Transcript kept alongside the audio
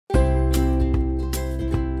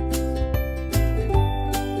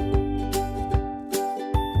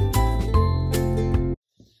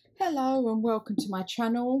Hello and welcome to my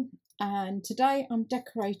channel, and today I'm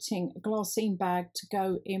decorating a glassine bag to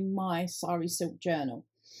go in my sari silk journal.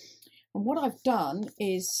 And what I've done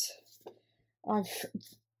is I've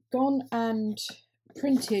gone and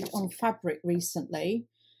printed on fabric recently.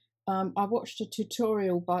 I watched a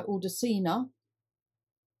tutorial by Ahjay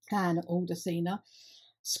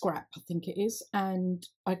Scrap, I think it is, and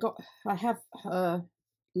I have her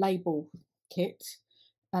label kit.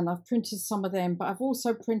 And I've printed some of them, but I've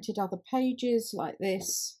also printed other pages like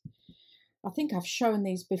this. I think I've shown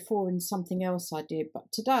these before in something else I did,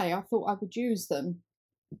 but today I thought I would use them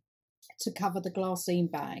to cover the glassine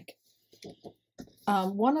bag.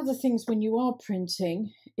 One of the things when you are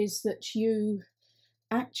printing is that you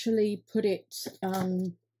actually put it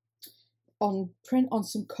on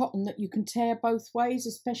some cotton that you can tear both ways,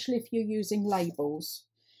 especially if you're using labels.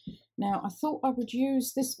 Now I thought I would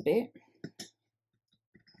use this bit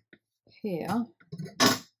here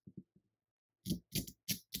because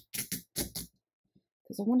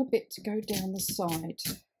I want a bit to go down the side,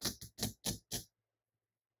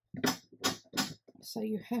 so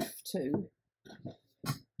you have to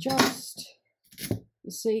just,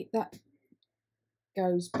 you see, that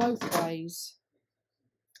goes both ways.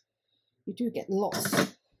 You do get lots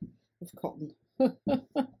of cotton.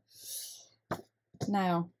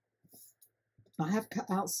 Now I have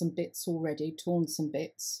cut out some bits already, torn some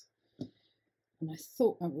bits. And I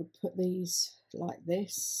thought I would put these like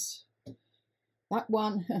this. That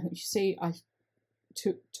one, you see, I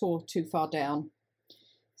tore too far down.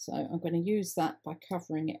 So I'm going to use that by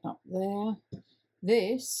covering it up there.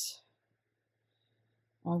 This,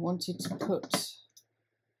 I wanted to put,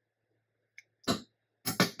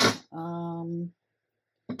 hoping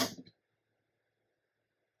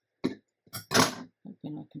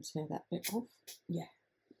I can tear that bit off. Yeah,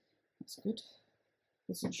 that's good.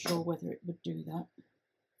 Wasn't sure whether it would do that.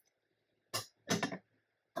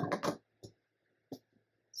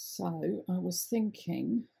 So I was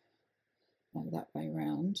thinking, no, that way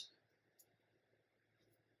round.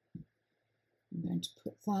 I'm going to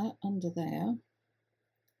put that under there,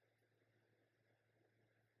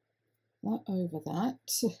 that over that.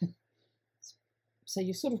 So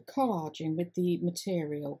you're sort of collaging with the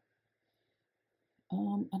material.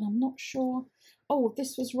 And I'm not sure. Oh,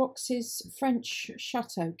 this was Roxy's French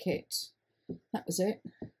Chateau kit. That was it.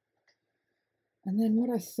 And then what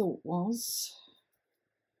I thought was,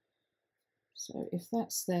 so if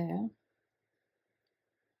that's there,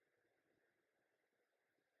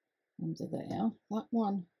 under there, that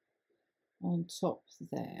one on top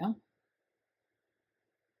there,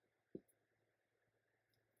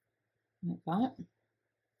 like that.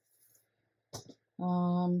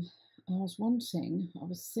 I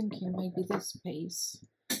was thinking maybe this piece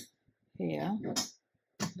here.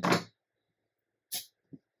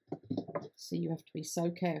 So you have to be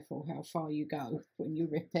so careful how far you go when you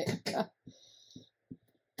rip it. There.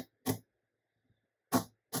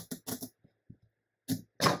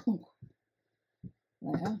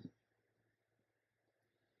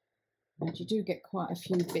 And you do get quite a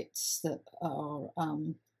few bits that are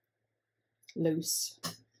loose.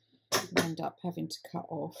 You end up having to cut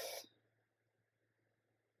off.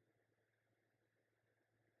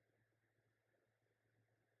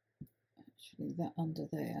 Actually, that under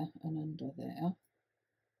there and under there. A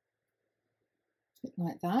bit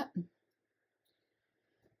like that.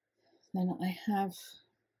 Then I have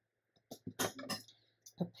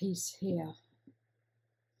a piece here,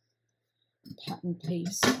 a pattern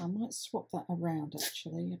piece. I might swap that around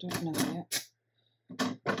actually, I don't know yet.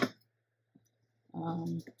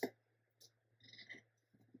 I'm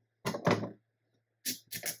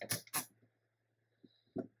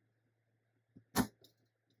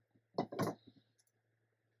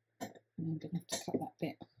going to have to cut that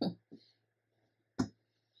bit.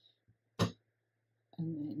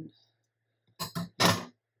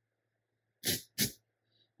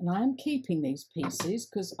 And I am keeping these pieces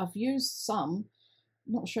because I've used some.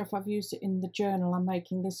 I'm not sure if I've used it in the journal I'm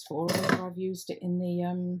making this for, or whether I've used it in the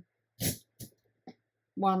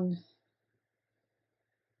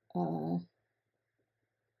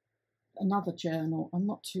another journal. I'm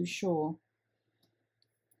not too sure.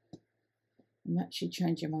 I'm actually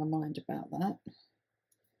changing my mind about that.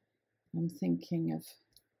 I'm thinking of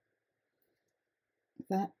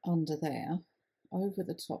that under there, over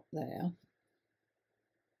the top there.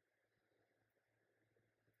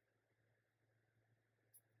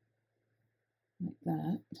 Like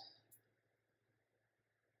that.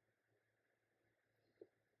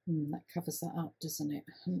 That covers that up, doesn't it?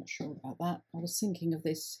 I'm not sure about that. I was thinking of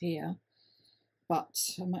this here, but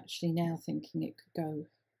I'm actually now thinking it could go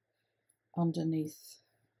underneath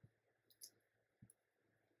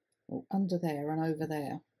or under there and over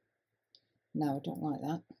there. No, I don't like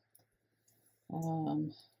that.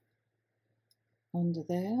 Under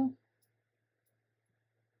there.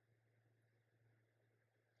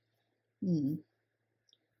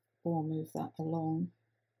 Or I'll move that along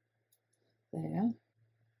there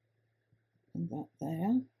and that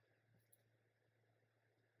there.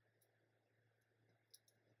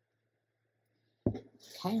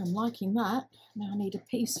 Okay, I'm liking that. Now I need a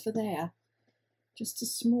piece for there, just a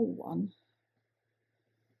small one.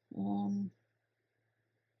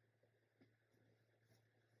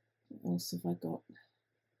 What else have I got?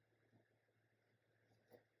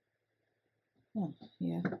 Oh,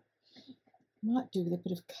 yeah. Might do with a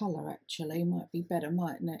bit of colour actually, might be better,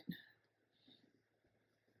 mightn't it?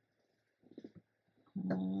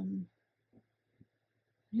 I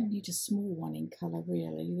need a small one in colour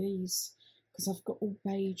really, these, because I've got all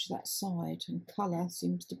beige that side and colour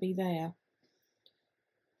seems to be there.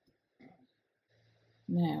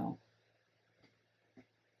 Now,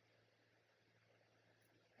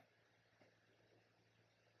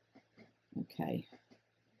 okay,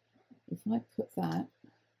 if I put that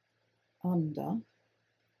under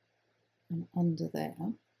and under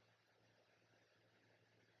there,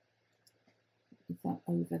 with that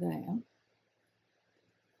over there.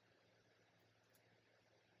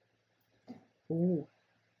 Oh,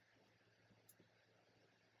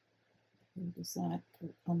 where does that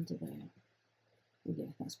go? Under there. Oh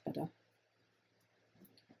yeah, that's better.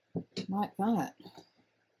 Like that.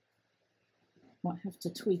 Might have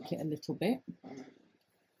to tweak it a little bit.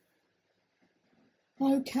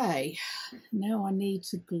 Okay, now I need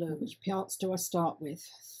to glue. Which parts do I start with?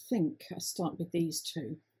 I think I start with these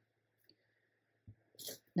two.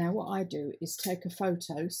 Now what I do is take a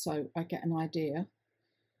photo so I get an idea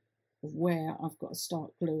of where I've got to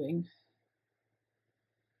start gluing.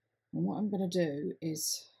 And what I'm going to do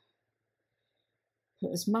is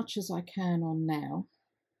put as much as I can on now,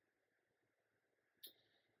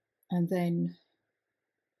 and then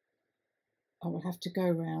I will have to go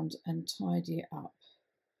around and tidy it up.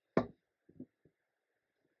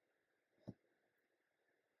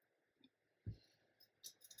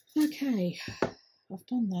 Okay, I've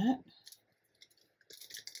done that,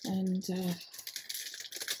 and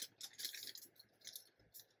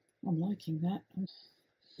I'm liking that.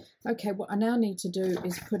 Okay, what I now need to do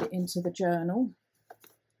is put it into the journal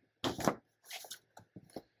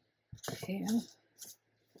here,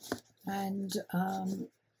 and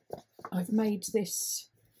I've made this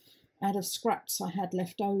out of scraps I had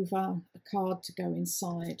left over, a card to go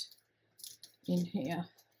inside in here.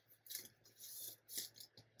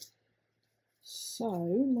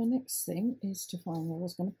 So my next thing is to find where I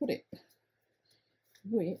was going to put it,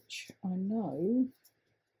 which I know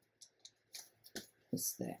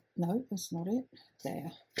is there. No, that's not it.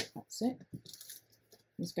 There, that's it.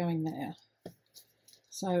 It's going there.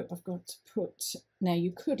 So I've got to put, now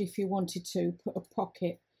you could, if you wanted to, put a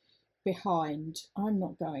pocket behind. I'm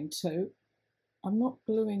not going to. I'm not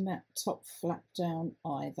gluing that top flap down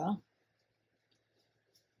either.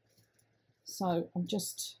 So I'm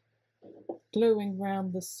just gluing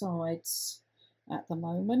round the sides at the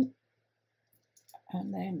moment,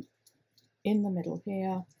 and then in the middle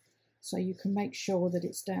here, so you can make sure that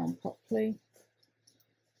it's down properly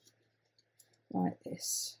like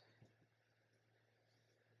this.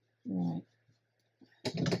 Right,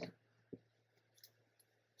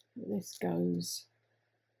 this goes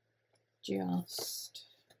just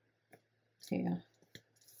here.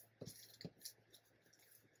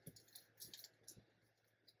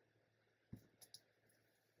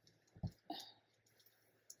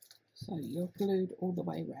 So you're glued all the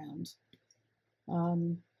way round.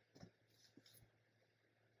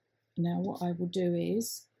 Now what I will do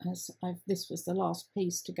is, this was the last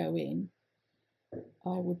piece to go in, I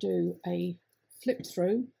will do a flip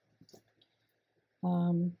through,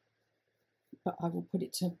 but I will put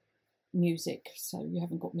it to music so you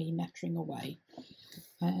haven't got me nattering away.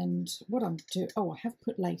 And what I'm doing, oh, I have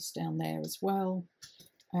put lace down there as well,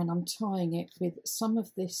 and I'm tying it with some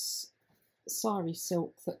of this sari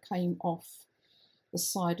silk that came off the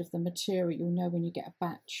side of the material. You'll know when you get a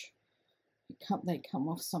batch, they come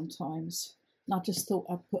off sometimes, and I just thought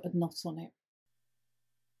I'd put a knot on it.